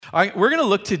All right, we're going to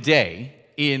look today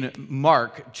in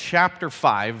Mark chapter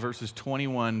 5, verses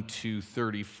 21 to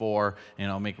 34, and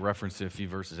I'll make reference to a few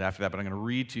verses after that, but I'm going to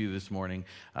read to you this morning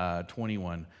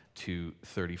 21 to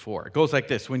 34. It goes like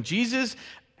this. When Jesus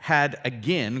had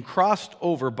again crossed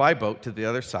over by boat to the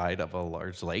other side of a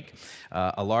large lake,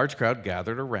 a large crowd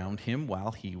gathered around him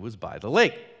while he was by the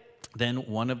lake. Then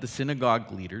one of the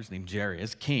synagogue leaders named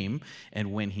Jairus came,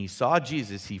 and when he saw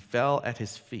Jesus, he fell at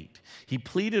his feet. He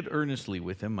pleaded earnestly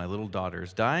with him, "My little daughter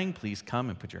is dying. Please come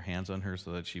and put your hands on her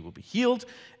so that she will be healed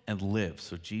and live."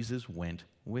 So Jesus went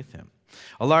with him.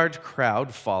 A large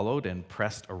crowd followed and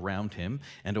pressed around him,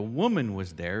 and a woman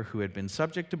was there who had been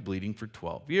subject to bleeding for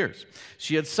 12 years.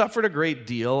 She had suffered a great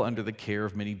deal under the care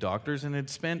of many doctors and had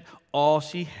spent all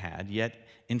she had, yet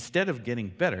instead of getting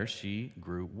better, she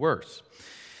grew worse.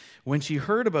 When she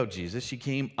heard about Jesus, she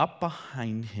came up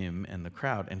behind him and the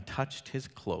crowd and touched his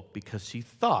cloak because she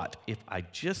thought, "If I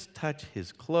just touch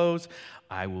his clothes,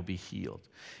 I will be healed."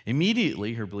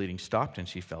 Immediately, her bleeding stopped and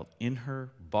she felt in her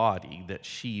body that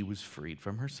she was freed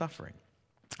from her suffering.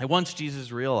 And once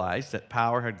Jesus realized that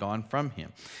power had gone from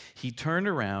him, he turned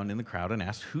around in the crowd and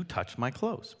asked, "Who touched my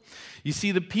clothes?" You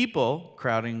see the people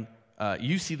crowding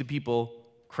against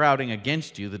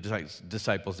you, the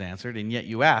disciples answered, "and yet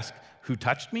you ask, 'Who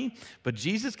touched me?'" But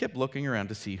Jesus kept looking around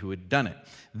to see who had done it.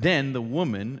 Then the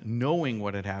woman, knowing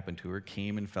what had happened to her,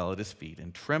 came and fell at his feet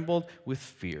and trembled with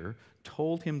fear,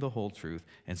 told him the whole truth,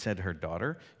 and said to her,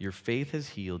 "Daughter, your faith has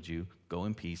healed you. Go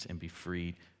in peace and be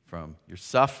freed from your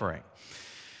suffering."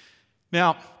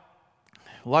 Now,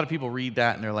 a lot of people read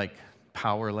that and they're like,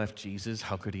 power left Jesus.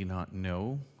 How could he not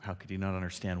know? How could he not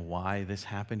understand why this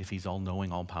happened if he's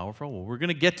all-knowing, all-powerful? Well, we're going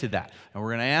to get to that, and we're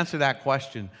going to answer that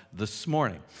question this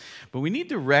morning. But we need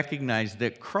to recognize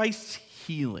that Christ's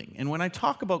healing, and when I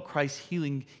talk about Christ's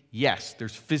healing, yes,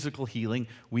 there's physical healing.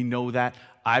 We know that.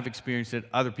 I've experienced it.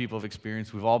 Other people have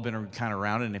experienced it. We've all been kind of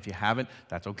around it, and if you haven't,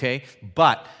 that's okay.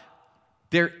 But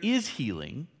there is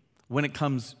healing when it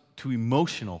comes to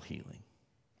emotional healing.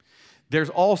 There's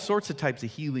all sorts of types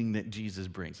of healing that Jesus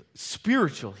brings.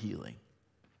 Spiritual healing,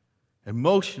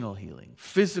 emotional healing,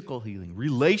 physical healing,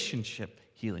 relationship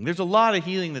healing. There's a lot of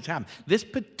healing that's happening. This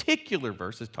particular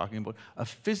verse is talking about a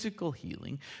physical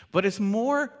healing, but it's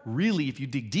more really, if you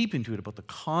dig deep into it, about the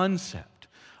concept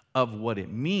of what it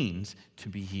means to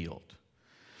be healed.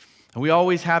 And we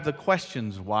always have the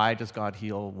questions, why does God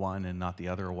heal one and not the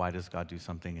other? Or why does God do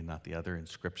something and not the other in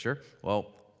Scripture?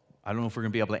 Well, I don't know if we're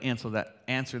going to be able to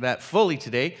answer that fully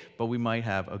today, but we might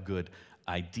have a good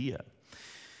idea.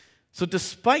 So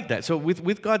despite that, so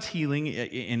with God's healing,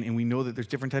 and we know that there's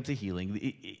different types of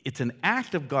healing, it's an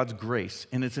act of God's grace,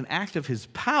 and it's an act of his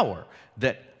power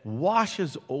that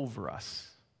washes over us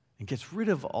and gets rid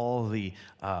of all the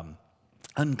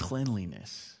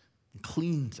uncleanliness, and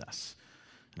cleans us,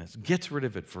 and it gets rid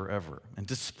of it forever. And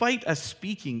despite us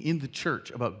speaking in the church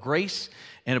about grace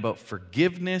and about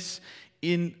forgiveness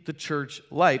in the church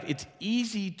life, it's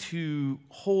easy to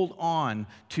hold on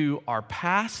to our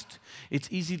past.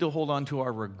 It's easy to hold on to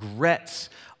our regrets,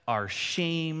 our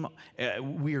shame.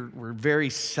 We're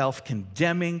very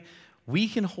self-condemning. We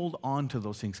can hold on to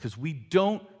those things because we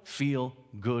don't feel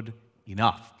good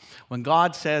enough. When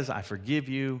God says, "I forgive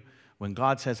you," when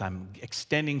God says, "I'm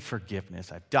extending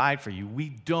forgiveness, I've died for you," we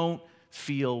don't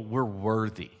feel we're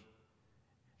worthy.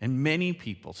 And many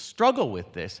people struggle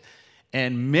with this.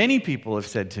 And many people have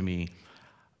said to me,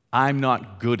 "I'm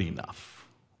not good enough,"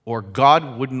 or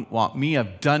 "God wouldn't want me.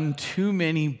 I've done too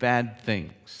many bad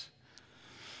things."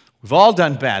 We've all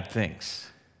done bad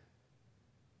things.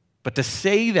 But to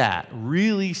say that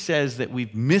really says that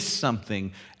we've missed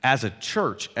something as a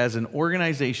church, as an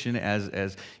organization,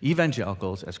 as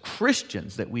evangelicals, as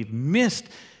Christians, that we've missed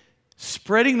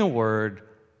spreading the word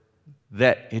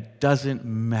that it doesn't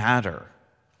matter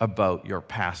about your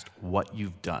past, what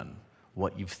you've done,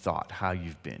 what you've thought, how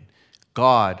you've been.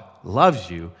 God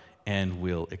loves you and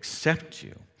will accept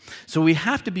you. So we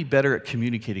have to be better at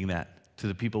communicating that to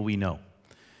the people we know.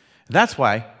 That's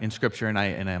why in Scripture, and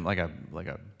I'm like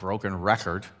a broken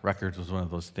record. Records was one of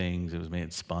those things. It was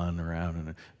made, spun around, and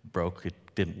it broke. It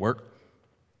didn't work.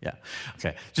 Yeah.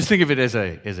 Okay. Just think of it as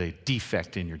a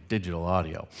defect in your digital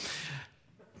audio.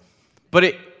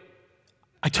 But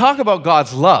I talk about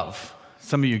God's love.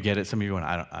 Some of you get it. Some of you,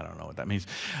 I don't know what that means.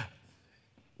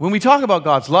 When we talk about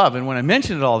God's love, and when I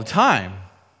mention it all the time,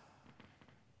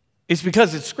 it's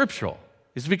because it's scriptural.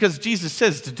 It's because Jesus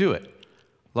says to do it.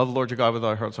 Love the Lord your God with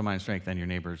all your heart, soul, mind, and strength, and your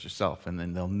neighbor as yourself, and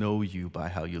then they'll know you by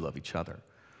how you love each other.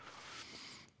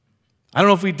 I don't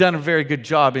know if we've done a very good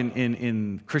job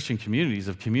in Christian communities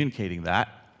of communicating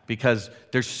that, because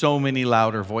there's so many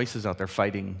louder voices out there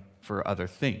fighting for other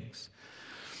things.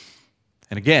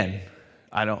 And again,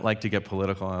 I don't like to get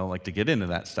political, I don't like to get into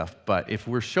that stuff, but if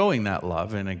we're showing that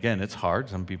love, and again, it's hard,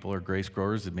 some people are grace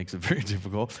growers, it makes it very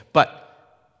difficult,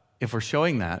 but if we're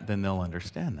showing that, then they'll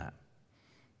understand that,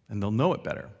 and they'll know it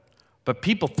better. But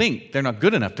people think they're not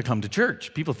good enough to come to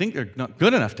church. People think they're not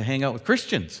good enough to hang out with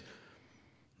Christians.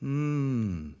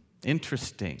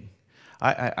 Interesting.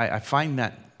 I find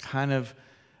that kind of,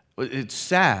 it's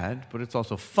sad, but it's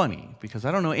also funny, because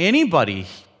I don't know anybody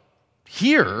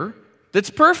here that's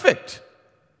perfect.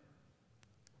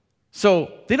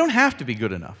 So they don't have to be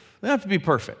good enough. They don't have to be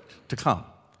perfect to come.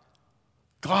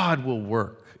 God will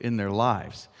work in their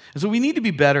lives. And so we need to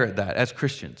be better at that as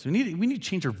Christians. We need to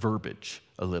change our verbiage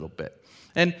a little bit.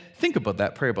 And think about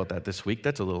that, pray about that this week.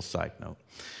 That's a little side note.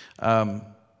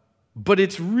 But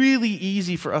it's really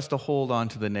easy for us to hold on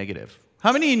to the negative.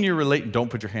 How many in your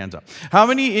don't put your hands up. How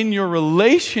many in your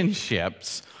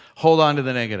relationships hold on to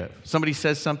the negative? Somebody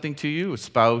says something to you, a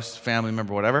spouse, family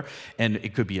member, whatever, and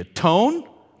it could be a tone.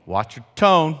 Watch your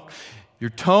tone. Your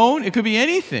tone, it could be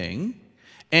anything.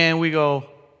 And we go,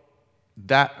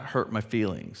 that hurt my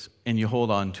feelings. And you hold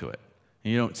on to it.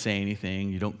 And you don't say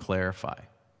anything. You don't clarify.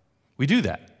 We do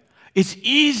that. It's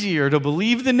easier to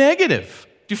believe the negative.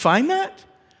 Do you find that?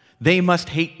 They must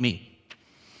hate me.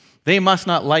 They must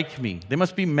not like me. They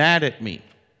must be mad at me.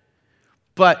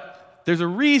 But there's a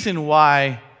reason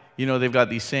why, they've got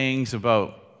these sayings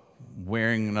about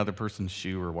wearing another person's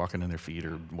shoe or walking in their feet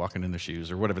or walking in their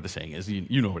shoes or whatever the saying is.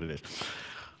 You know what it is.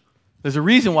 There's a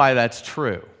reason why that's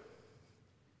true.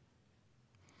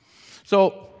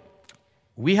 So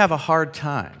we have a hard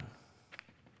time.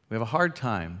 We have a hard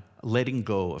time letting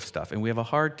go of stuff. And we have a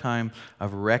hard time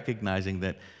of recognizing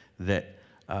that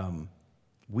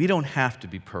we don't have to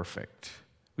be perfect.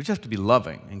 We just have to be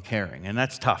loving and caring. And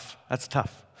that's tough. That's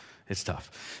tough. It's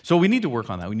tough. So we need to work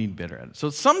on that. We need to be better at it. So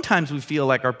sometimes we feel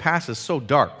like our past is so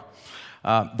dark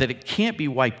that it can't be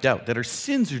wiped out, that our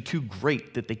sins are too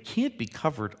great, that they can't be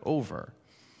covered over.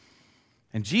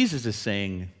 And Jesus is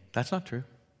saying, that's not true.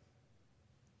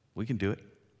 We can do it.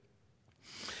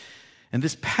 And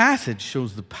this passage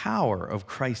shows the power of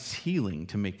Christ's healing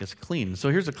to make us clean. So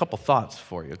here's a couple thoughts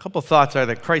for you. A couple thoughts are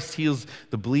that Christ heals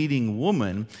the bleeding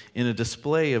woman in a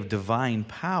display of divine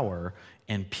power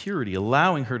and purity,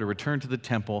 allowing her to return to the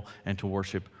temple and to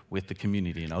worship with the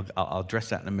community. And I'll address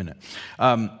that in a minute.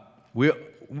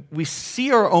 We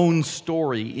see our own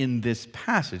story in this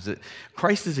passage, that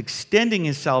Christ is extending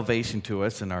his salvation to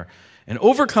us and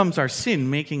overcomes our sin,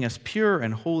 making us pure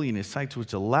and holy in his sight,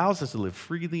 which allows us to live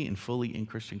freely and fully in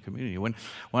Christian community. When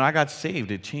I got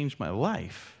saved, it changed my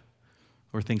life.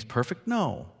 Were things perfect?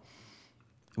 No.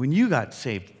 When you got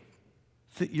saved,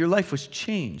 your life was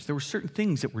changed. There were certain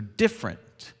things that were different.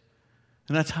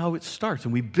 And that's how it starts.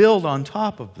 And we build on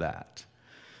top of that.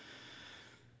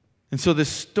 And so in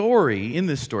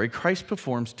this story, Christ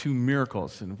performs two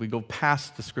miracles. And if we go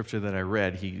past the scripture that I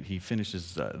read, he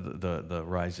finishes the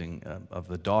rising of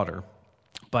the daughter.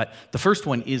 But the first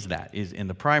one and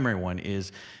the primary one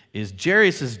is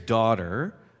Jairus'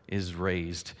 daughter is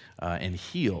raised and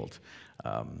healed.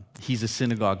 He's a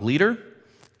synagogue leader,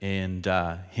 and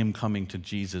him coming to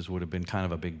Jesus would have been kind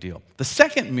of a big deal. The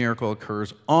second miracle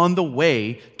occurs on the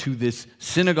way to this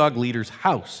synagogue leader's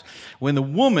house, when the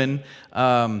woman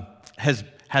has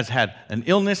had an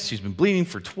illness. She's been bleeding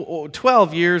for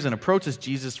 12 years and approaches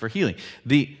Jesus for healing.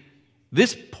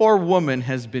 This poor woman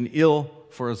has been ill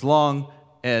for as long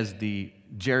as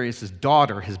Jairus'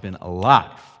 daughter has been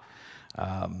alive.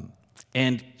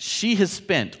 And she has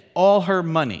spent all her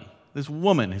money. This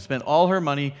woman has spent all her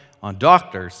money on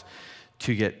doctors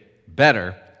to get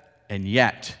better, and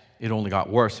yet it only got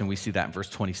worse, and we see that in verse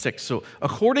 26. So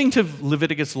according to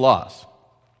Leviticus laws,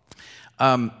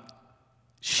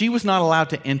 she was not allowed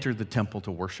to enter the temple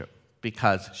to worship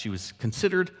because she was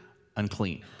considered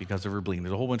unclean because of her bleeding.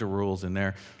 There's a whole bunch of rules in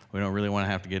there. We don't really want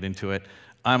to have to get into it.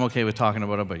 I'm okay with talking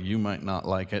about it, but you might not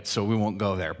like it, so we won't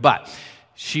go there. But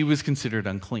she was considered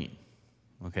unclean,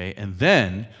 okay? And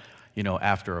then,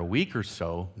 after a week or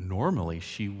so, normally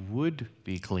she would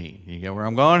be clean. You get where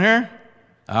I'm going here?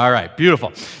 All right,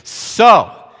 beautiful.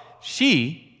 So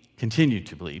she continued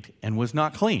to bleed and was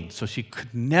not clean, so she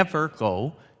could never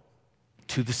go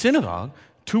to the synagogue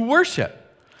to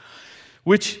worship,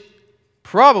 which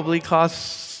probably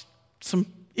caused some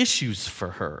issues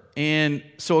for her. And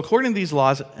so according to these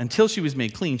laws, until she was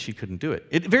made clean, she couldn't do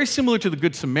it. Very similar to the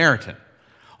Good Samaritan.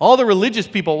 All the religious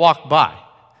people walked by.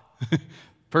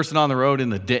 Person on the road in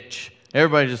the ditch.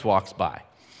 Everybody just walks by.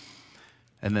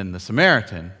 And then the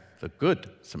Samaritan, the Good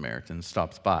Samaritan,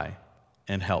 stops by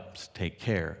and helps take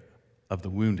care of the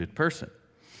wounded person.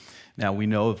 Now, we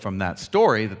know from that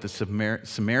story that the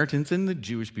Samaritans and the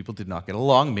Jewish people did not get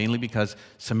along, mainly because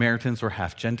Samaritans were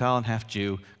half Gentile and half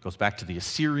Jew. It goes back to the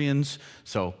Assyrians.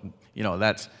 So,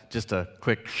 that's just a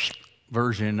quick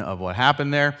version of what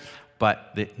happened there.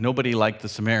 But nobody liked the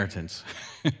Samaritans,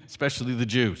 especially the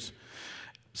Jews.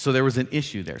 So there was an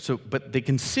issue there. But they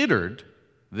considered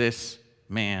this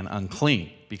man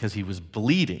unclean because he was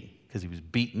bleeding, because he was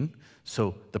beaten.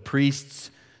 So the priests,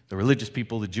 the religious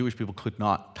people, the Jewish people could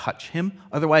not touch him.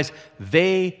 Otherwise,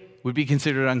 they would be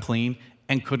considered unclean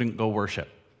and couldn't go worship.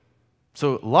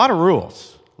 So a lot of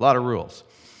rules.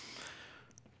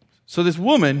 So this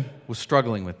woman was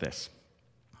struggling with this.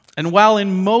 And while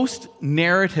in most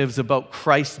narratives about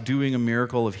Christ doing a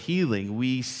miracle of healing,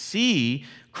 we see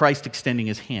Christ extending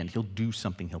his hand. He'll do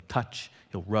something. He'll touch.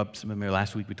 He'll rub. Remember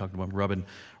last week we talked about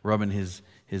rubbing his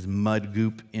mud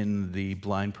goop in the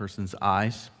blind person's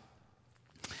eyes.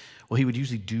 Well, he would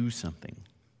usually do something.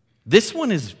 This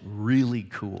one is really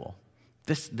cool.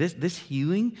 This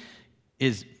healing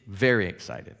is very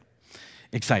exciting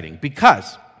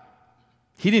because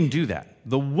he didn't do that.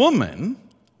 The woman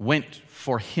went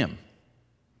for him.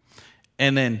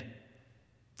 And then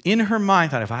in her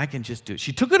mind thought, if I can just do it.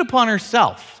 She took it upon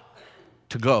herself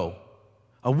to go.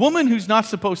 A woman who's not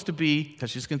supposed to be,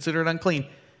 because she's considered unclean,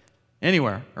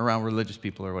 anywhere around religious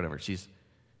people or whatever.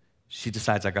 She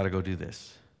decides, I got to go do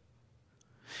this.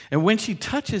 And when she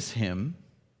touches him,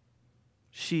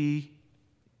 she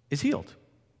is healed.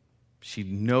 She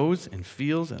knows and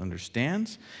feels and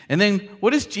understands. And then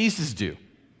what does Jesus do?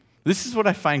 This is what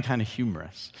I find kind of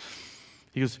humorous.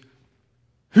 He goes,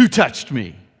 who touched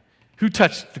me? Who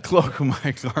touched the cloak of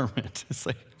my garment? It's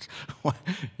like, what?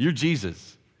 You're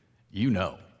Jesus. You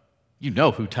know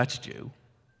who touched you.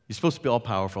 You're supposed to be all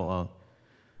powerful.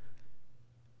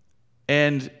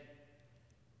 And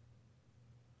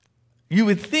you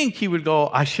would think he would go,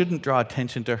 I shouldn't draw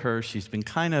attention to her. She's been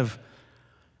kind of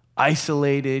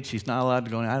isolated. She's not allowed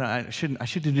to go. I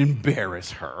shouldn't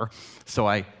embarrass her.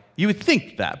 You would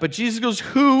think that. But Jesus goes,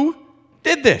 who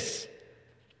did this?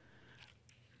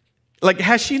 Like,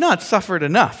 has she not suffered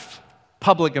enough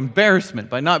public embarrassment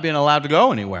by not being allowed to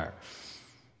go anywhere?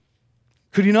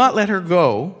 Could you not let her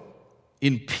go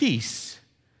in peace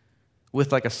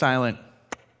with like a silent,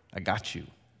 I got you,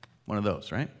 one of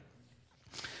those, right?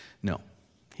 No,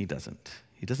 he doesn't.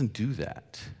 He doesn't do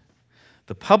that.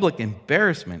 The public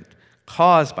embarrassment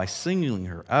caused by singling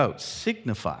her out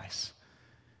signifies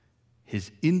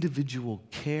his individual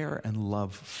care and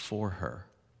love for her.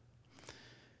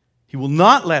 He will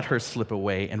not let her slip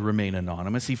away and remain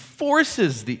anonymous. He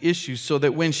forces the issue so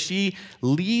that when she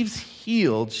leaves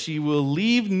healed, she will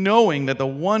leave knowing that the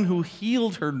one who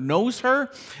healed her knows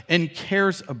her and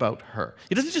cares about her.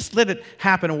 He doesn't just let it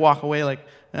happen and walk away like,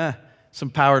 some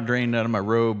power drained out of my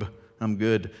robe, I'm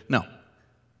good. No.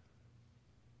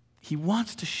 He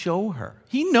wants to show her.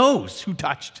 He knows who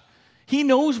touched. He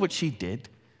knows what she did.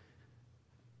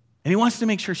 And he wants to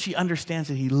make sure she understands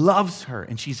that he loves her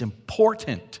and she's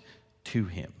important to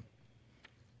him.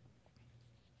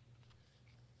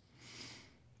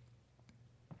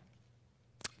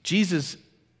 Jesus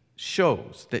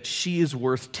shows that she is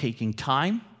worth taking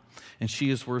time, and she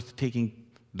is worth taking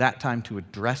that time to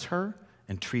address her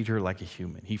and treat her like a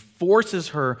human. He forces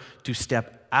her to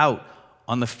step out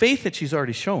on the faith that she's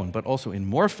already shown, but also in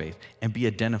more faith, and be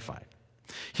identified.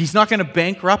 He's not going to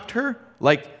bankrupt her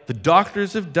like the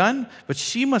doctors have done, but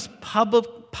she must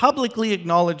publicly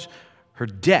acknowledge her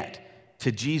debt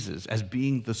to Jesus as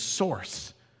being the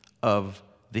source of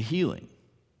the healing.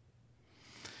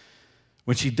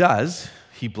 When she does,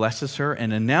 he blesses her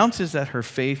and announces that her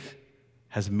faith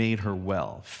has made her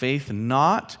well. Faith,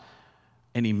 not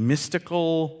any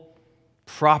mystical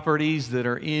properties that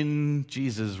are in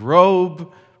Jesus'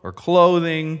 robe or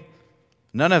clothing.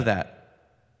 None of that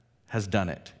has done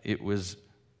it. It was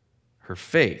her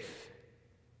faith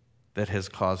that has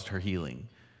caused her healing,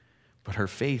 but her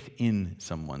faith in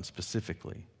someone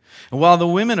specifically. And while the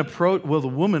woman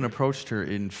approached her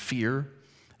in fear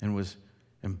and was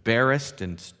embarrassed,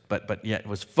 but yet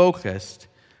was focused,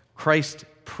 Christ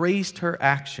praised her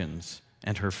actions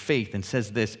and her faith and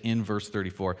says this in verse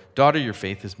 34, "Daughter, your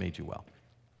faith has made you well."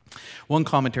 One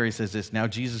commentary says this, now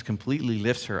Jesus completely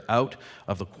lifts her out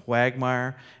of the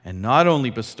quagmire and not only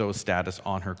bestows status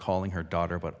on her, calling her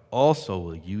daughter, but also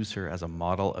will use her as a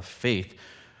model of faith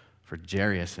for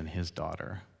Jairus and his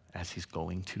daughter as he's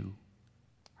going to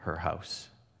her house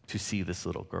to see this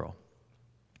little girl.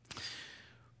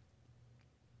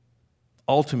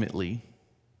 Ultimately,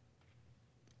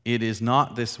 it is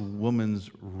not this woman's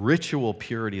ritual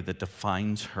purity that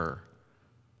defines her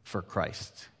for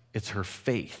Christ. It's her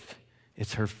faith.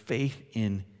 It's her faith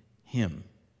in him.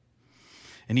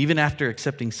 And even after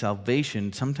accepting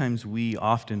salvation, sometimes we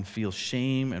often feel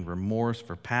shame and remorse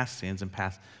for past sins and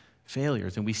past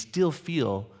failures, and we still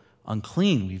feel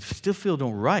unclean. We still feel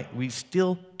We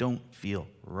still don't feel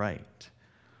right.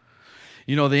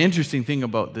 You know, the interesting thing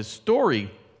about this story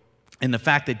and the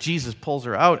fact that Jesus pulls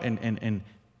her out and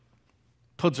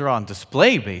puts her on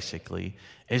display, basically,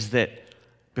 is that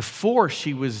before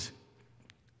she was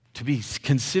to be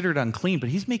considered unclean, but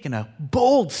he's making a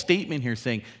bold statement here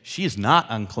saying, she is not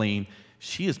unclean,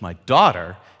 she is my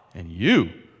daughter, and you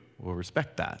will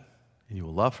respect that, and you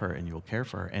will love her, and you will care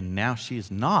for her, and now she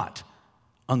is not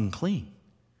unclean.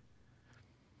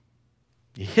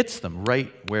 It hits them right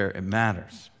where it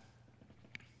matters.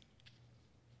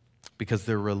 Because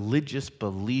their religious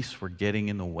beliefs were getting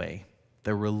in the way.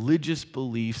 Their religious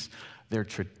beliefs, their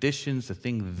traditions, the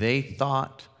thing they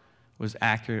thought was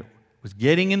accurate, was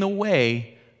getting in the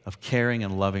way of caring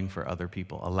and loving for other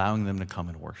people, allowing them to come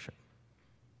and worship.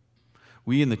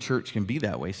 We in the church can be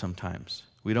that way sometimes.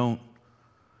 We don't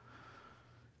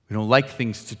like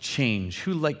things to change.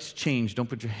 Who likes change? Don't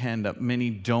put your hand up.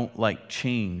 Many don't like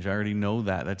change. I already know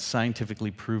that. That's scientifically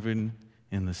proven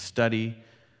in the study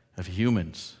of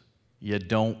humans. You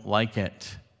don't like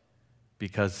it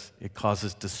because it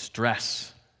causes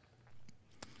distress.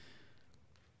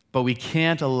 But we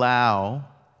can't allow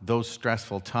those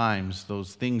stressful times,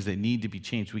 those things that need to be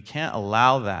changed, we can't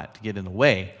allow that to get in the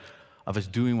way of us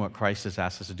doing what Christ has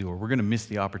asked us to do, or we're going to miss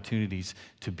the opportunities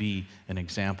to be an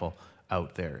example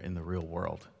out there in the real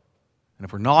world. And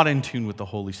if we're not in tune with the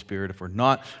Holy Spirit, if we're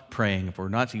not praying, if we're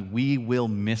not seeing, we will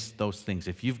miss those things.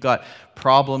 If you've got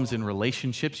problems in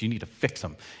relationships, you need to fix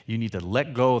them. You need to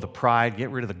let go of the pride,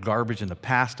 get rid of the garbage in the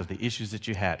past of the issues that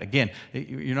you had. Again,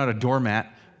 you're not a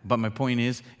doormat, but my point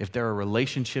is, if there are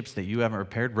relationships that you haven't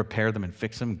repaired, repair them and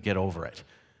fix them, get over it.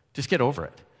 Just get over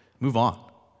it. Move on.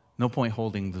 No point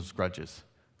holding those grudges.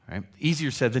 Right? Easier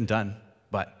said than done,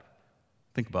 but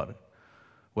think about it.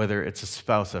 Whether it's a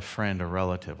spouse, a friend, a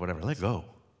relative, whatever, let go.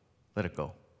 Let it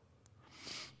go.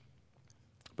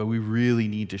 But we really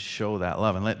need to show that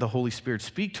love and let the Holy Spirit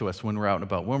speak to us when we're out and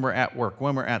about, when we're at work,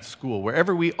 when we're at school,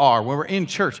 wherever we are, when we're in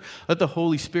church. Let the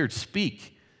Holy Spirit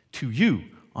speak to you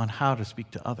on how to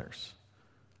speak to others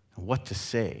and what to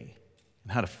say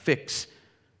and how to fix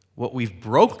what we've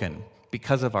broken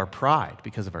because of our pride,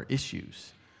 because of our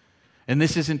issues. And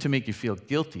this isn't to make you feel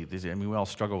guilty. We all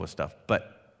struggle with stuff,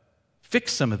 but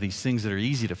fix some of these things that are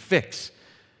easy to fix.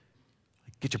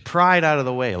 Get your pride out of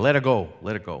the way. Let it go.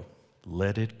 Let it go.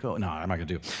 Let it go. No, I'm not going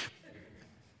to do it.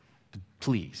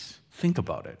 Please, think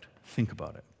about it. Think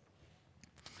about it.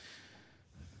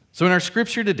 So in our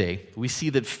scripture today, we see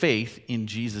that faith in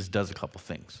Jesus does a couple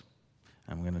things.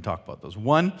 And we're going to talk about those.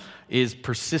 One is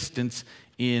persistence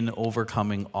in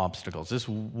overcoming obstacles. This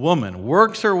woman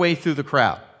works her way through the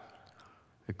crowd.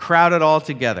 They crowd it all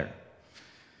together.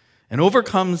 And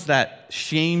overcomes that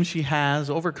shame she has,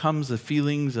 overcomes the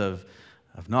feelings of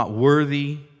not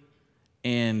worthy,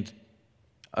 and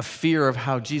a fear of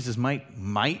how Jesus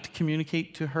might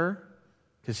communicate to her.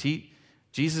 Because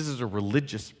Jesus is a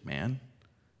religious man.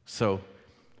 So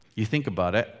you think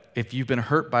about it, if you've been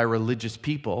hurt by religious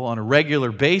people on a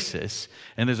regular basis,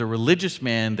 and there's a religious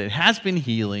man that has been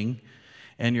healing,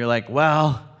 and you're like,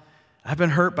 well, I've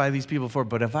been hurt by these people before,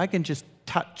 but if I can just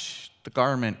touch the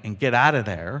garment and get out of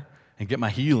there and get my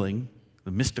healing,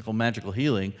 the mystical, magical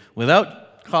healing,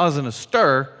 without causing a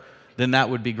stir, then that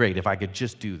would be great if I could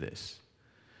just do this.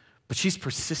 But she's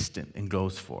persistent and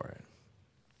goes for it.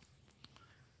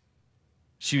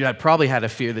 She had probably had a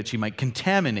fear that she might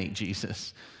contaminate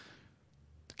Jesus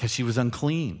because she was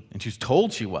unclean, and she was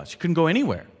told she was. She couldn't go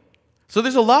anywhere. So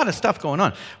there's a lot of stuff going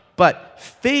on. But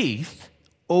faith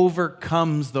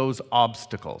overcomes those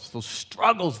obstacles, those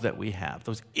struggles that we have,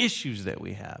 those issues that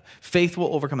we have. Faith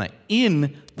will overcome that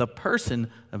in the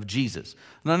person of Jesus,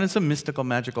 not in some mystical,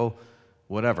 magical,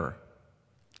 whatever,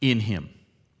 in him.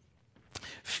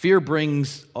 Fear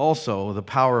brings also the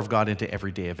power of God into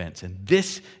everyday events. And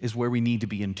this is where we need to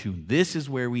be in tune. This is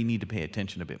where we need to pay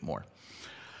attention a bit more.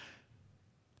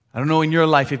 I don't know in your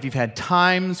life if you've had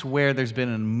times where there's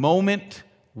been a moment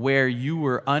where you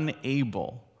were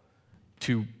unable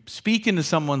to speak into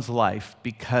someone's life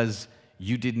because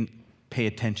you didn't pay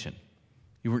attention.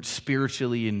 You weren't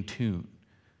spiritually in tune.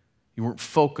 You weren't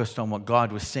focused on what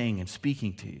God was saying and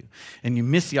speaking to you. And you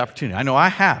missed the opportunity. I know I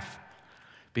have.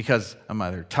 Because I'm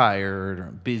either tired or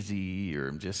I'm busy or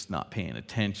I'm just not paying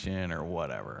attention or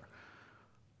whatever.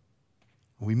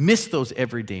 We miss those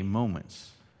everyday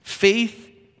moments. Faith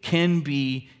can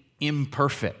be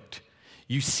imperfect.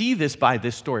 You see this by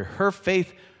this story. Her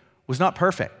faith was not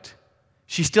perfect.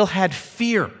 She still had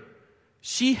fear.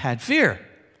 She had fear.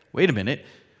 Wait a minute.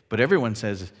 But everyone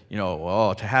says,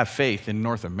 to have faith in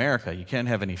North America, you can't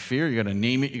have any fear. You got to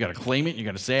name it. You got to claim it. You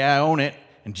got to say, I own it.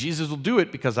 And Jesus will do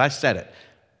it because I said it.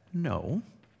 No.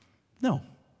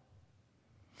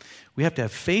 We have to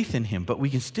have faith in him, but we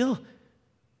can still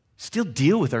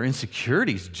deal with our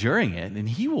insecurities during it, and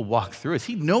he will walk through us.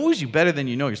 He knows you better than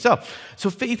you know yourself. So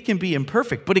faith can be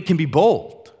imperfect, but it can be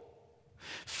bold.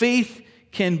 Faith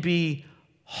can be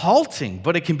halting,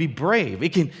 but it can be brave.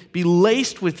 It can be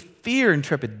laced with fear and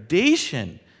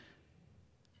trepidation.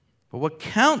 But what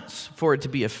counts for it to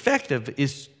be effective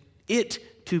is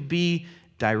it to be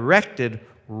directed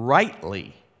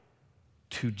rightly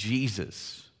to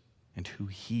Jesus and who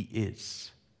he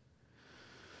is.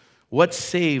 What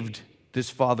saved this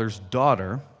father's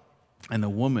daughter and the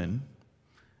woman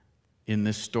in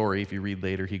this story, if you read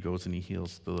later, he goes and he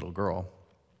heals the little girl.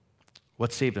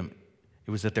 What saved them?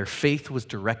 It was that their faith was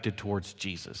directed towards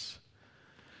Jesus.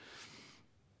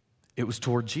 It was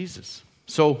toward Jesus.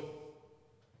 So,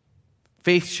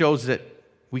 faith shows that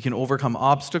we can overcome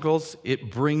obstacles.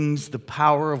 It brings the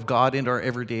power of God into our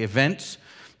everyday events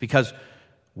because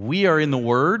we are in the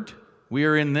Word. We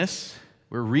are in this.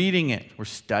 We're reading it. We're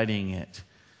studying it.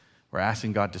 We're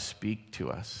asking God to speak to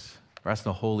us. We're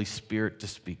asking the Holy Spirit to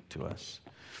speak to us.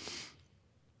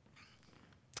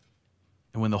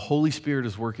 And when the Holy Spirit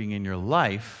is working in your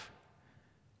life,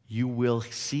 you will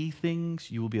see things.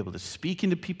 You will be able to speak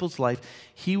into people's life.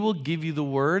 He will give you the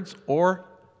words or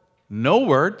no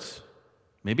words,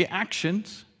 maybe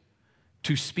actions,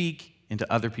 to speak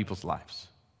into other people's lives.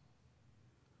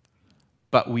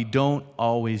 But we don't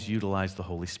always utilize the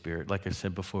Holy Spirit. Like I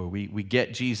said before, we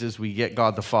get Jesus, we get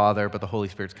God the Father, but the Holy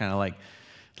Spirit's kind of like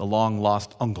the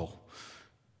long-lost uncle.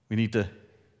 We need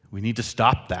to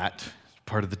stop that.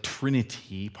 Part of the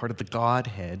Trinity, part of the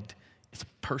Godhead. It's a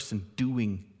person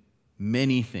doing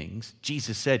many things.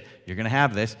 Jesus said, you're going to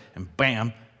have this, and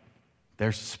bam,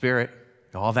 there's the Spirit.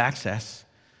 You all have access.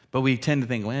 But we tend to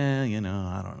think, well,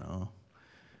 I don't know.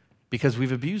 Because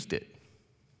we've abused it.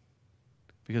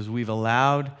 Because we've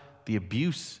allowed the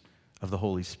abuse of the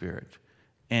Holy Spirit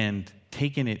and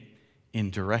taken it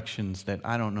in directions that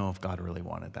I don't know if God really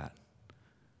wanted that.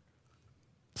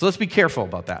 So let's be careful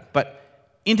about that. But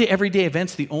into everyday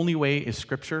events, the only way is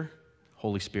Scripture,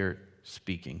 Holy Spirit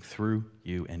speaking through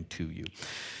you and to you.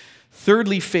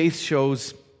 Thirdly, faith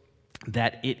shows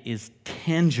that it is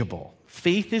tangible.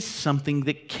 Faith is something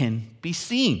that can be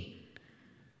seen.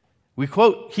 We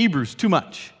quote Hebrews too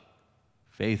much.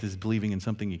 Faith is believing in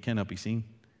something you cannot be seen.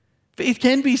 Faith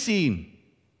can be seen.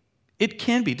 It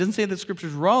can be. It doesn't say that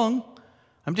Scripture's wrong.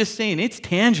 I'm just saying it's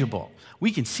tangible.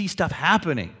 We can see stuff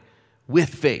happening with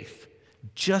faith,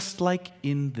 just like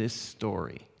in this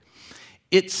story.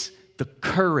 It's the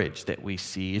courage that we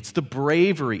see. It's the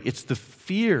bravery. It's the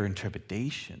fear and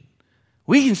trepidation.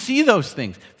 We can see those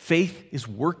things. Faith is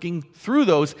working through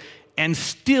those and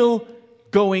still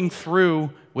going through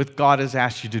what God has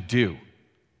asked you to do.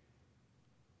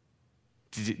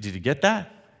 Did you get that?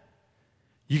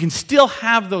 You can still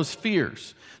have those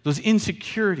fears, those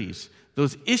insecurities,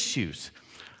 those issues,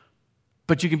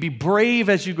 but you can be brave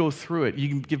as you go through it. You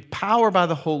can give power by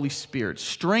the Holy Spirit,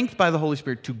 strength by the Holy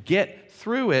Spirit to get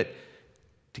through it,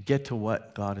 to get to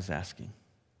what God is asking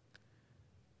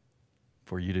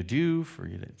for you to do, for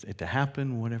it to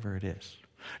happen, whatever it is.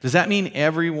 Does that mean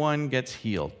everyone gets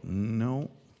healed? No,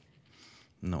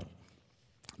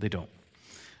 they don't.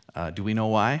 Do we know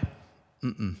why?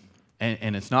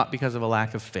 And it's not because of a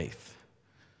lack of faith.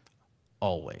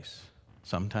 Always.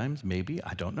 Sometimes, maybe,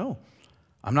 I don't know.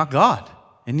 I'm not God,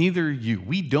 and neither are you.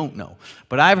 We don't know.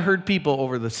 But I've heard people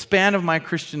over the span of my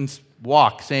Christian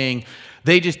walk saying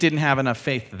they just didn't have enough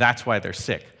faith, that's why they're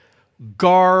sick.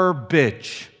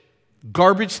 Garbage.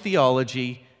 Garbage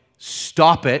theology.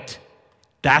 Stop it.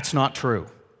 That's not true.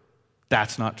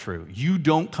 That's not true. You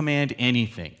don't command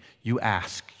anything. You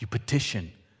ask. You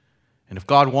petition. And if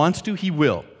God wants to, He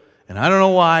will. And I don't know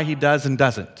why He does and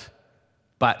doesn't.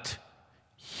 But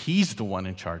He's the one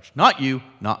in charge. Not you,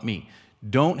 not me.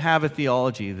 Don't have a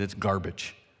theology that's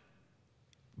garbage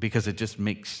because it just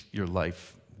makes your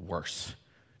life worse.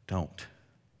 Don't.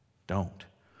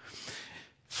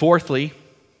 Fourthly,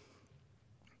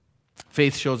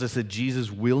 faith shows us that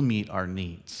Jesus will meet our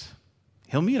needs.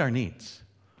 He'll meet our needs.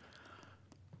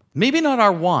 Maybe not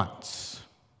our wants.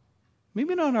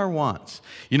 Maybe not our wants.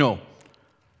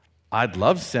 I'd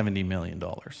love $70 million.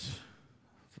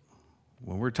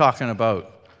 When we're talking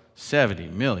about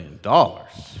 $70 million,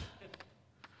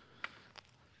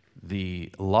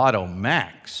 the Lotto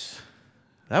Max,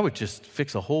 that would just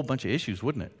fix a whole bunch of issues,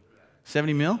 wouldn't it?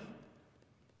 70 mil?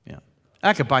 Yeah.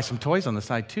 I could buy some toys on the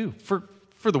side too, for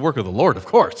for the work of the Lord, of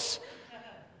course.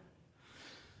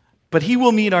 But he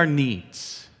will meet our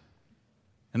needs.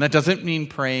 And that doesn't mean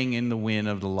praying in the win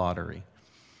of the lottery.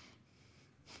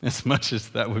 As much as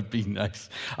that would be nice.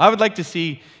 I would like to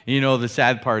see, the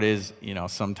sad part is,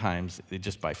 sometimes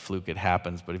just by fluke it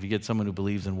happens. But if you get someone who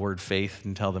believes in word faith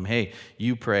and tell them, hey,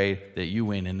 you pray that you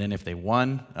win. And then if they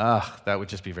won, that would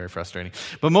just be very frustrating.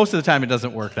 But most of the time it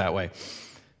doesn't work that way.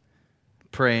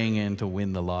 Praying in to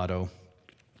win the lotto.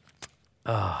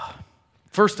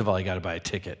 First of all, you got to buy a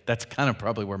ticket. That's kind of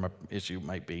probably where my issue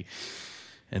might be.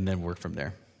 And then work from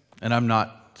there. And I'm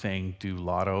not saying do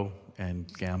lotto and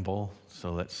gamble,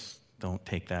 so don't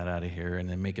take that out of here and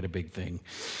then make it a big thing.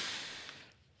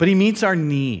 But he meets our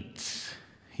needs.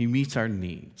 He meets our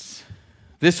needs.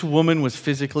 This woman was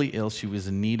physically ill. She was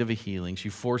in need of a healing. She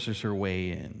forces her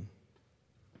way in.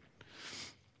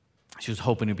 She was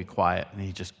hoping to be quiet, and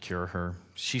he'd just cure her.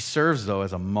 She serves, though,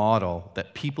 as a model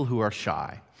that people who are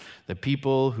shy, that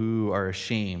people who are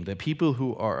ashamed, that people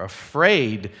who are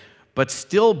afraid but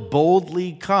still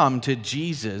boldly come to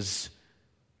Jesus,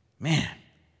 man,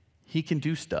 he can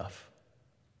do stuff.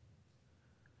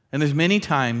 And there's many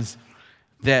times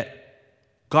that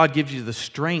God gives you the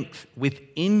strength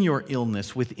within your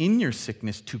illness, within your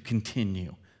sickness to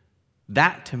continue.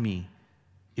 That, to me,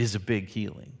 is a big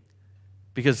healing.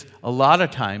 Because a lot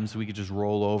of times we could just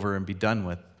roll over and be done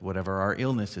with whatever our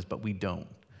illness is, but we don't.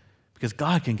 Because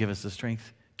God can give us the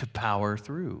strength to power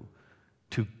through,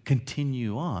 to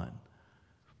continue on.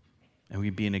 And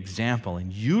we'd be an example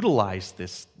and utilize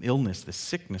this illness, this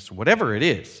sickness, whatever it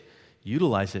is,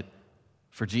 utilize it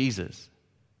for Jesus.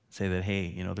 Say that,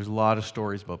 hey, there's a lot of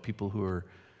stories about people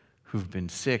who've been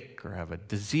sick or have a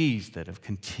disease that have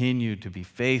continued to be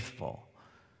faithful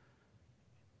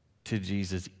to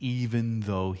Jesus, even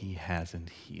though he hasn't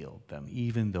healed them,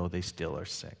 even though they still are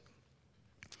sick.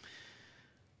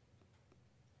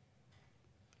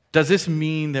 Does this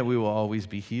mean that we will always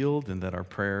be healed and that our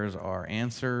prayers are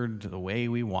answered the way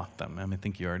we want them? I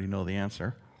think you already know the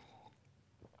answer.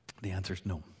 The answer is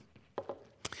no.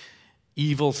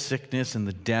 Evil, sickness, and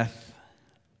the death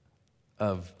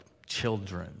of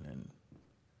children and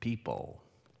people,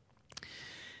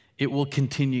 it will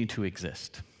continue to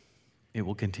exist. It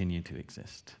will continue to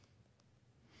exist.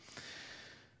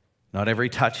 Not every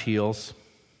touch heals,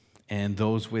 and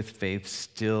those with faith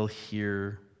still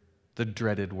hear the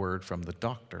dreaded word from the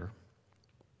doctor,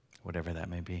 whatever that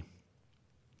may be.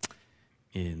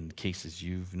 In cases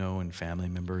you've known, family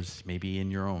members, maybe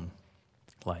in your own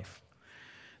life.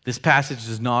 This passage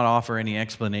does not offer any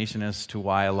explanation as to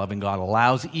why a loving God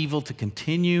allows evil to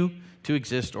continue to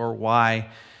exist or why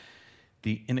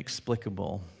the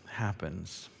inexplicable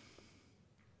happens.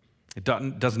 It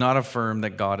does not affirm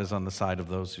that God is on the side of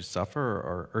those who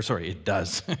suffer, it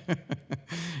does.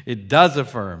 It does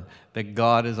affirm that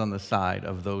God is on the side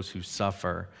of those who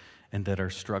suffer and that are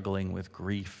struggling with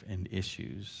grief and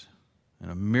issues.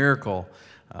 And a miracle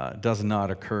does not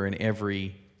occur in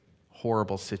every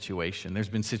horrible situation. There's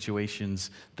been situations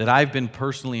that I've been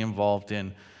personally involved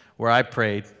in where I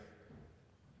prayed,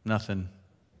 nothing,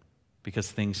 because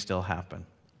things still happen.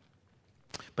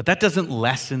 But that doesn't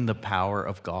lessen the power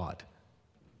of God.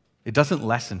 It doesn't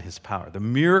lessen his power. The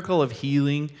miracle of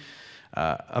healing,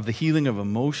 of the healing of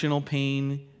emotional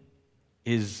pain,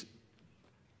 is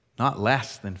not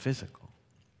less than physical.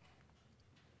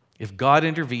 If God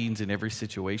intervenes in every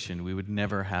situation, we would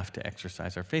never have to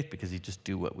exercise our faith because he'd just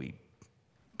do what we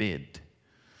bid.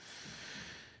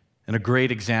 And a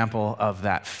great example of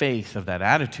that faith, of that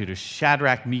attitude, is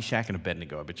Shadrach, Meshach, and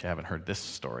Abednego. I bet you haven't heard this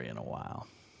story in a while.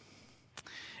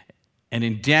 And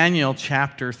in Daniel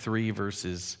chapter 3,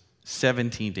 verses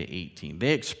 17 to 18,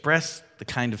 they express the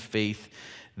kind of faith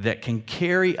that can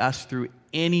carry us through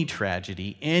any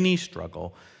tragedy, any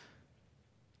struggle,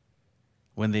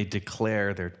 when they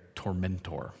declare their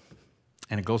tormentor.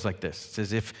 And it goes like this. It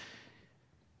says, if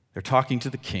they're talking to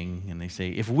the king, and they say,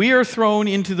 if we are thrown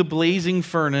into the blazing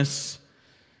furnace,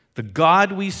 the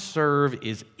God we serve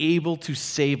is able to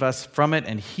save us from it,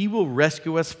 and he will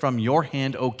rescue us from your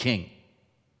hand, O king.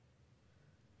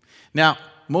 Now,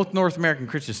 most North American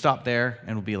Christians stop there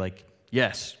and will be like,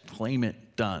 yes, claim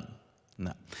it, done.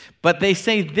 No. But they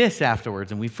say this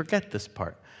afterwards, and we forget this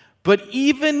part. But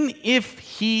even if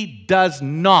he does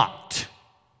not,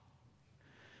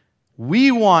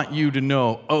 we want you to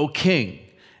know, O king,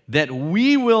 that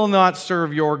we will not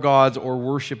serve your gods or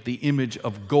worship the image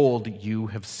of gold you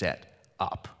have set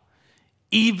up,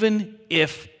 even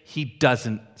if he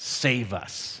doesn't save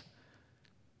us.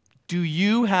 Do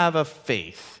you have a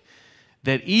faith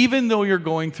that even though you're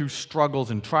going through struggles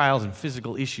and trials and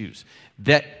physical issues,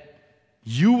 that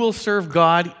you will serve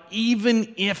God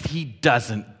even if he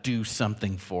doesn't do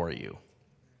something for you.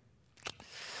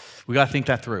 We got to think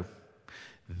that through.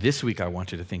 This week, I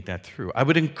want you to think that through. I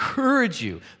would encourage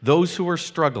you, those who are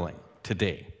struggling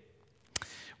today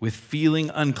with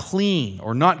feeling unclean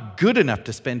or not good enough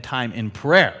to spend time in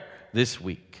prayer this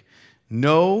week,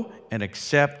 know and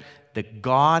accept that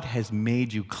God has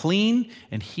made you clean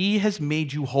and he has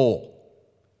made you whole.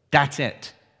 That's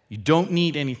it. You don't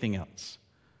need anything else.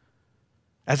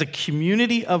 As a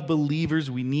community of believers,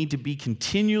 we need to be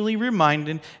continually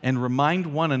reminded and remind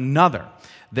one another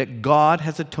that God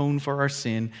has atoned for our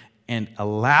sin and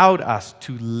allowed us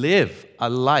to live a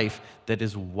life that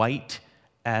is white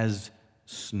as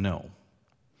snow.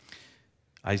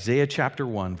 Isaiah chapter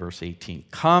 1, verse 18.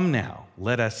 Come now,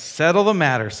 let us settle the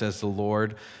matter, says the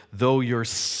Lord. Though your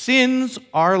sins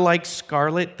are like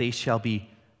scarlet, they shall be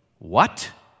what?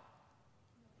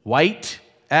 White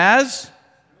as?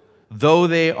 Though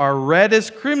they are red as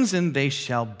crimson, they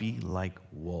shall be like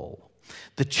wool.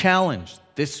 The challenge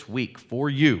this week for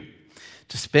you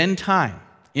to spend time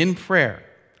in prayer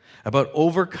about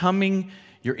overcoming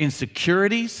your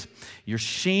insecurities, your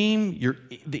shame,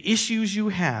 the issues you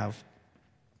have,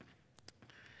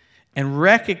 and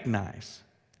recognize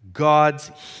God's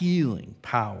healing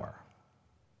power.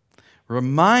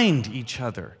 Remind each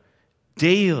other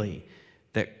daily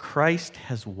that Christ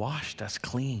has washed us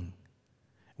clean.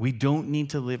 We don't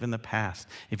need to live in the past.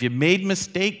 If you made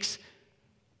mistakes,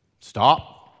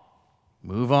 stop.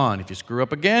 Move on. If you screw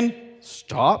up again,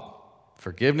 stop.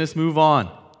 Forgiveness, move on.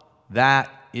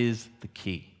 That is the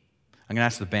key. I'm going to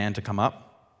ask the band to come up.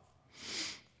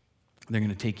 They're going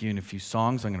to take you in a few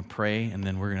songs. I'm going to pray, and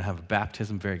then we're going to have a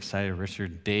baptism. Very excited. Richard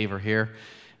and Dave are here,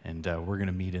 and we're going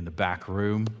to meet in the back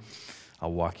room.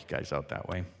 I'll walk you guys out that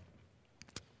way.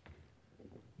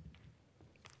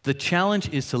 The challenge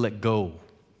is to let go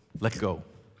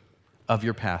of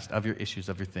your past, of your issues,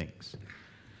 of your things,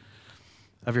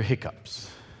 of your hiccups,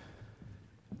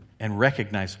 and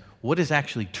recognize what is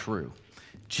actually true.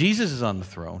 Jesus is on the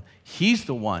throne. He's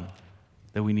the one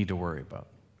that we need to worry about.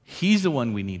 He's the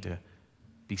one we need to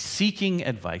be seeking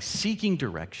advice, seeking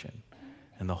direction,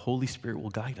 and the Holy Spirit will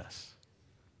guide us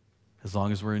as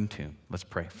long as we're in tune. Let's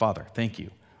pray. Father, thank you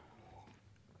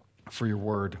for your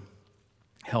word.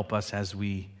 Help us as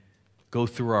we go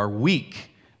through our week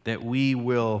that we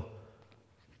will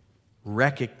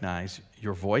recognize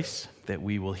your voice, that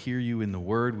we will hear you in the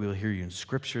word, we will hear you in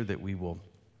Scripture, that we will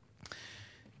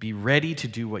be ready to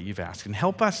do what you've asked. And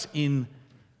help us in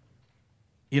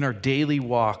our daily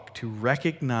walk to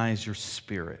recognize your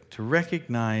Spirit, to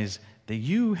recognize that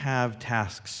you have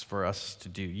tasks for us to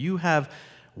do. You have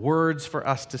words for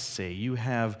us to say. You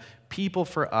have people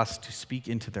for us to speak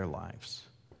into their lives.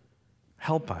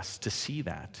 Help us to see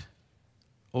that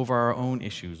over our own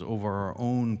issues, over our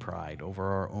own pride, over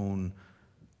our own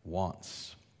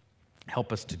wants.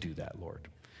 Help us to do that, Lord.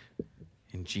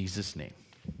 In Jesus' name.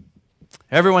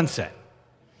 Everyone said,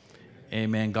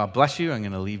 amen. God bless you. I'm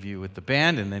going to leave you with the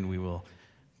band, and then we will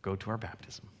go to our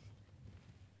baptism.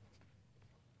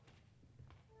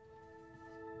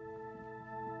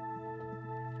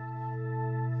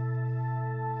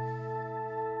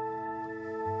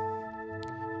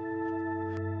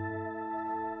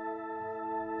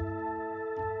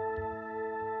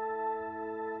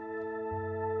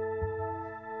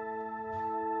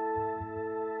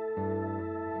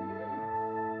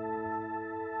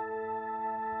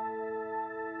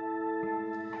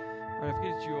 I've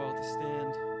get you all to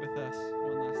stand with us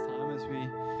one last time as we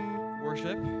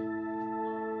worship.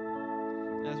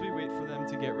 As we wait for them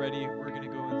to get ready, we're going to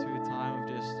go into a time of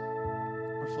just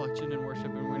reflection and worship,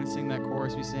 and we're going to sing that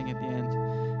chorus we sing at the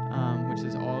end, which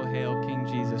is All Hail King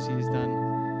Jesus. He's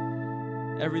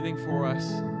done everything for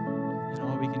us, and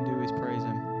all we can do is praise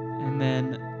him. And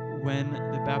then when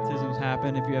the baptisms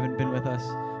happen, if you haven't been with us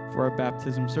for our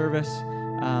baptism service,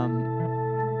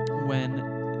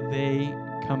 when they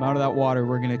come out of that water,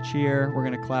 we're going to cheer, we're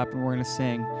going to clap, and we're going to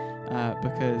sing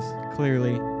because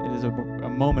clearly it is a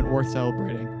moment worth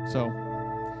celebrating. So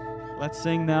let's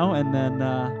sing now, and then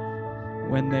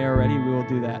when they are ready, we will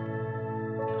do that.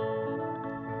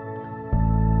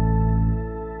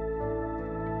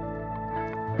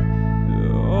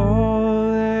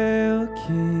 All hail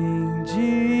King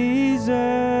Jesus.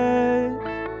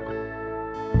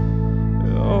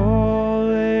 All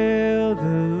hail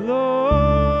the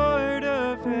Lord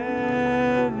of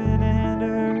heaven and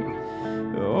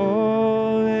earth.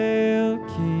 All hail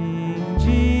King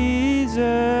Jesus.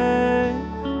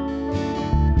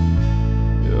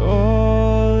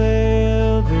 All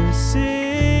hail the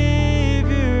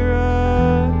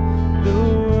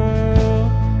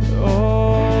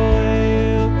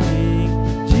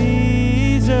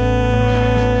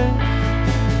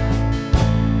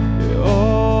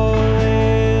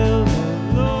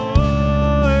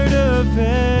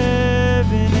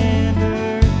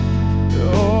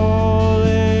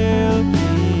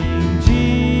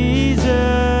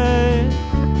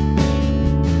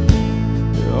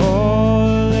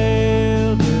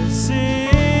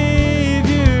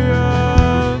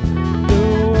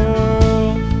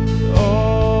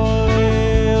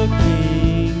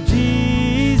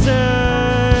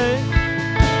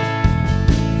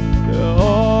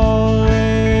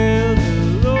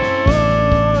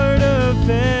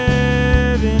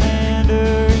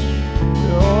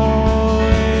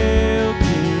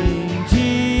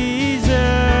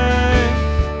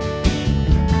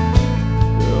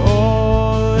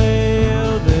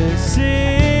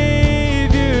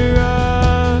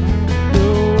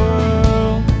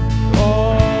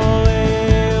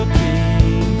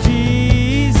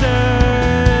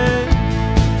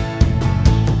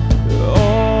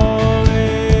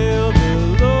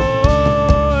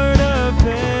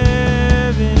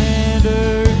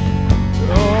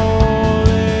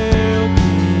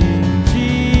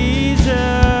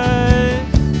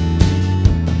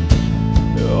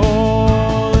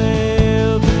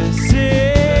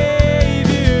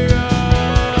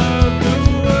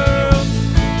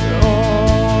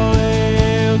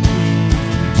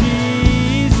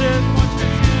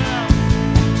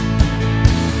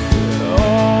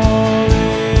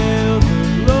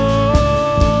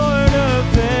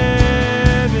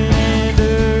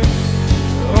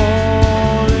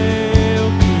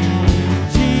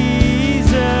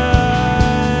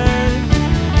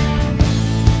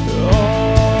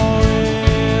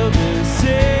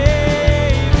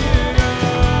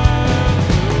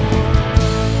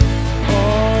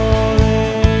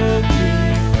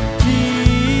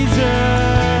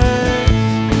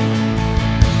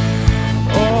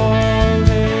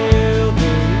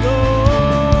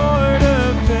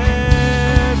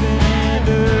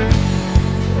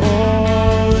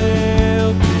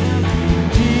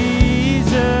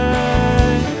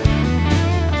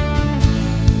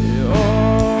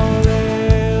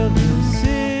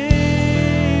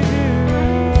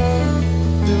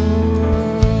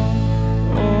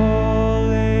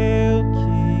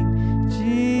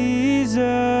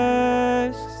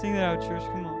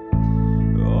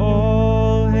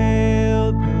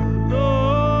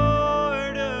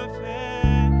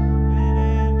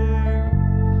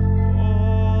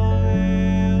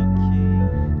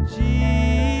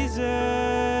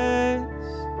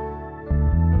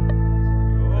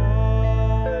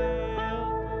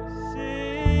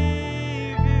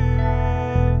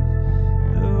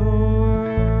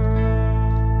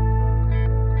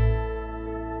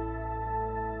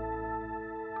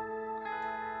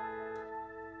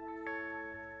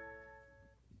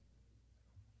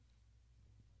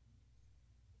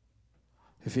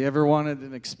If you ever wanted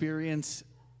an experience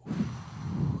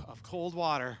of cold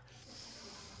water,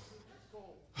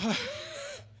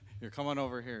 you're coming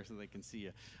over here so they can see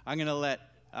you. I'm going to let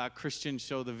Christian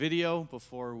show the video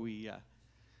before we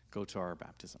go to our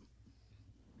baptism.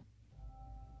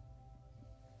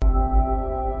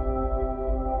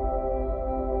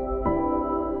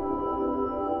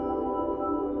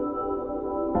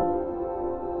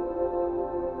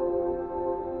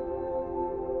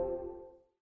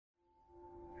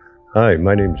 Hi,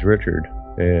 my name's Richard,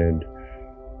 and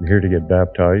I'm here to get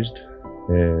baptized,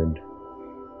 and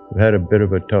I've had a bit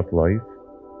of a tough life,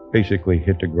 basically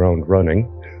hit the ground running.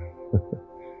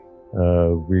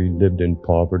 We lived in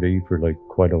poverty for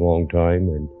quite a long time,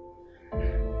 and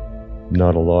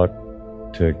not a lot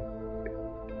to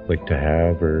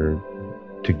have or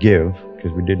to give,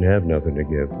 because we didn't have nothing to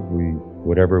give.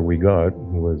 Whatever we got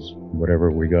was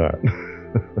whatever we got.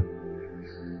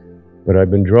 But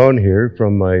I've been drawn here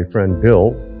from my friend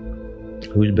Bill,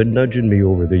 who's been nudging me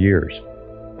over the years.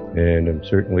 And I'm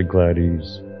certainly glad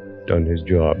he's done his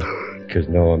job, because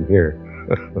now I'm here.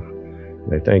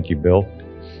 And I thank you, Bill.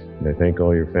 And I thank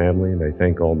all your family, and I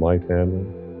thank all my family.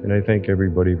 And I thank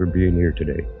everybody for being here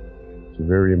today. It's a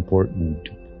very important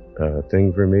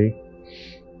thing for me.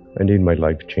 I need my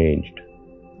life changed.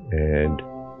 And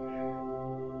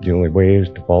the only way is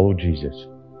to follow Jesus.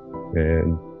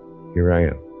 And here I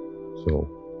am. So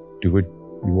do what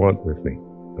you want with me.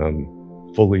 I'm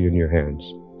fully in your hands.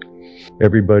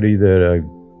 Everybody that I've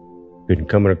been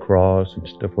coming across and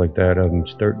stuff like that, I'm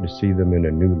starting to see them in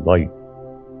a new light.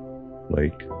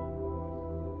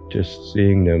 Just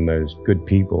seeing them as good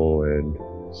people and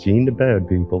seeing the bad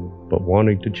people, but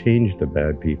wanting to change the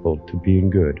bad people to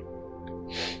being good.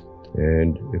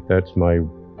 And if that's my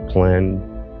plan,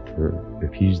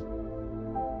 if he's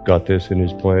got this in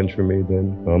his plans for me,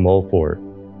 then I'm all for it.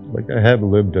 I have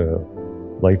lived a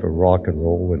life of rock and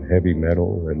roll and heavy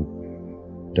metal and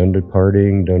done the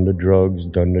partying, done the drugs,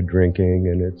 done the drinking,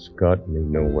 and it's got me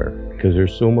nowhere. Because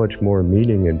there's so much more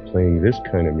meaning in playing this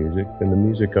kind of music than the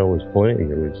music I was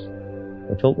playing.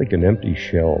 I felt like an empty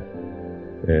shell,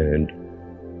 and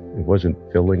it wasn't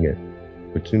filling it.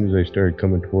 But as soon as I started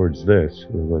coming towards this,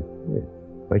 it was like, hey,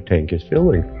 my tank is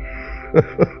filling.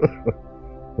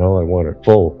 Now I want it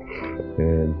full.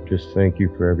 And just thank you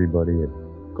for everybody, and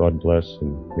God bless,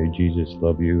 and may Jesus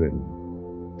love you and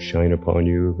shine upon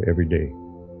you every day.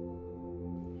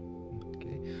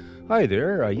 Okay. Hi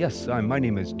there. Yes, my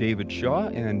name is David Shaw,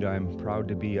 and I'm proud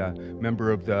to be a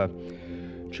member of the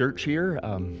church here,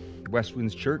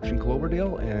 Westwinds Church in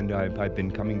Cloverdale, and I've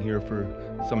been coming here for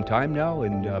some time now,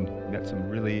 and met some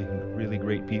really, really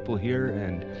great people here.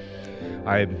 And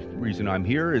the reason I'm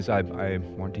here is I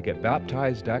want to get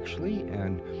baptized, actually,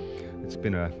 and it's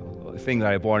been a thing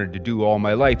that I've wanted to do all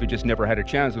my life. I just never had a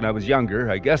chance when I was younger,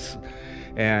 I guess.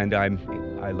 And I'm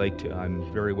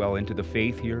very well into the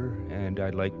faith here, and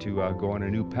I'd like to go on a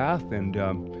new path and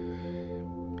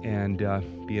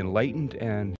be enlightened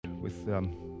and with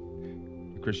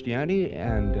Christianity,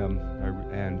 and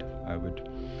I would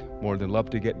more than love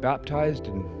to get baptized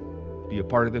and be a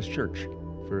part of this church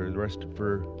for the rest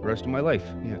of my life.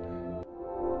 Yeah.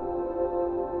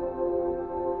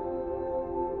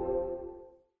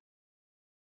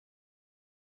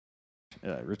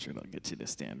 Richard, I'll get you to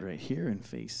stand right here and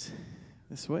face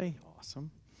this way.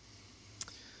 Awesome.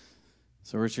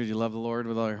 So, Richard, you love the Lord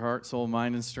with all your heart, soul,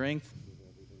 mind, and strength?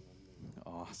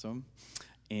 Awesome.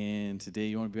 And today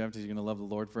you want to be baptized, you're going to love the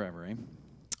Lord forever, eh?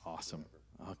 Awesome.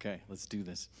 Okay, let's do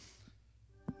this.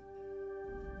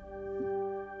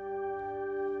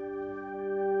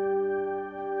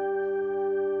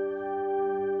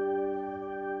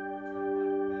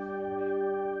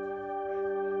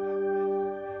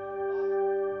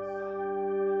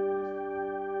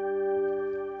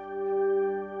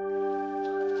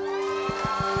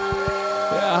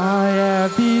 I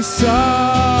have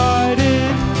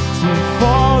decided to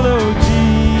follow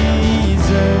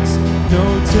Jesus, no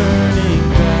turning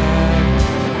back,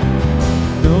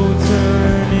 no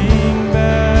turning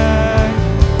back.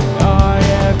 I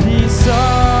have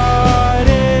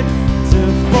decided to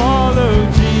follow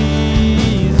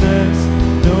Jesus,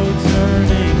 no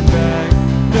turning back,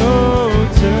 no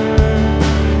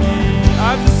turning.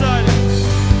 I've decided.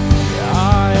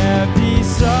 I have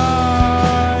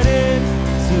decided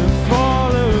to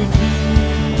follow Jesus.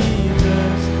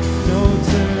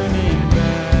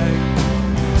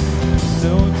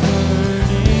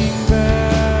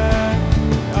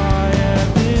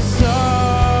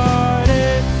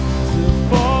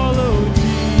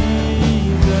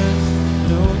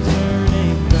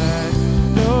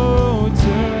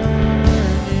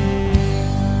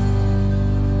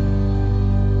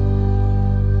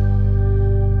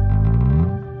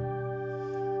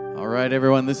 right,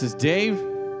 everyone, this is Dave.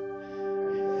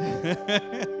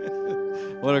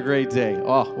 What a great day.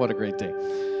 Oh, what a great day.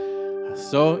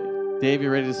 So, Dave,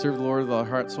 you ready to serve the Lord with all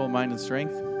heart, soul, mind, and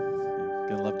strength? You're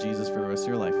going to love Jesus for the rest of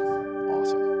your life.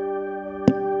 Awesome.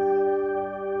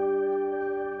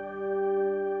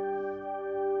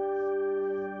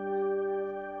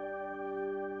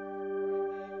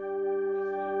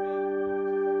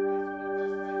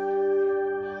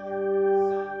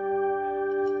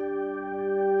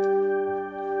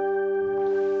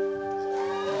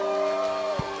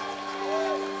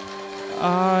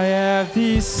 I have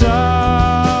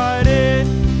decided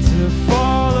to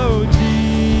follow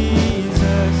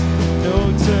Jesus.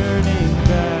 No turning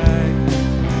back.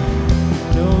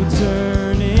 No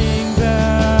turning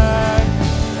back.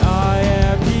 I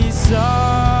have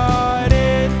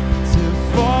decided to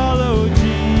follow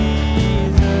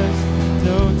Jesus.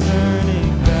 No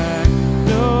turning back.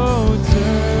 No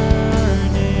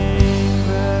turning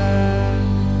back.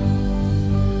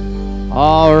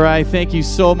 All right, thank you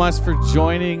so much for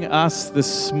joining us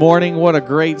this morning. What a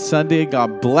great Sunday.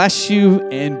 God bless you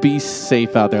and be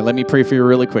safe out there. Let me pray for you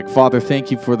really quick. Father,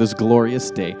 thank you for this glorious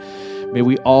day. May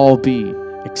we all be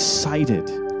excited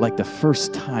like the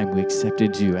first time we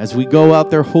accepted you. As we go out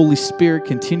there, Holy Spirit,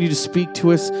 continue to speak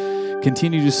to us.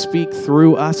 Continue to speak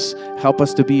through us. Help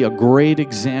us to be a great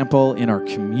example in our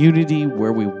community,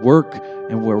 where we work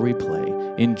and where we play.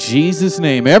 In Jesus'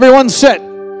 name, everyone said,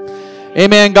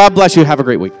 amen. God bless you. Have a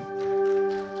great week.